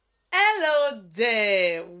Hello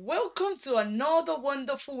there. Welcome to another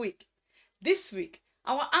wonderful week. This week,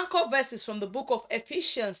 our anchor verse is from the book of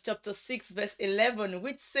Ephesians, chapter 6, verse 11,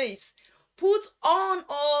 which says, "Put on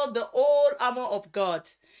all the whole armor of God,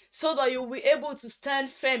 so that you'll be able to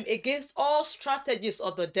stand firm against all strategies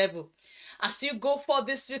of the devil." As you go for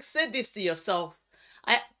this week, say this to yourself: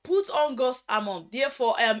 I put on God's armor,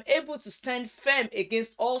 therefore I am able to stand firm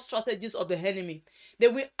against all strategies of the enemy. They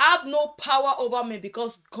will have no power over me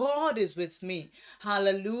because God is with me.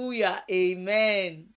 Hallelujah. Amen.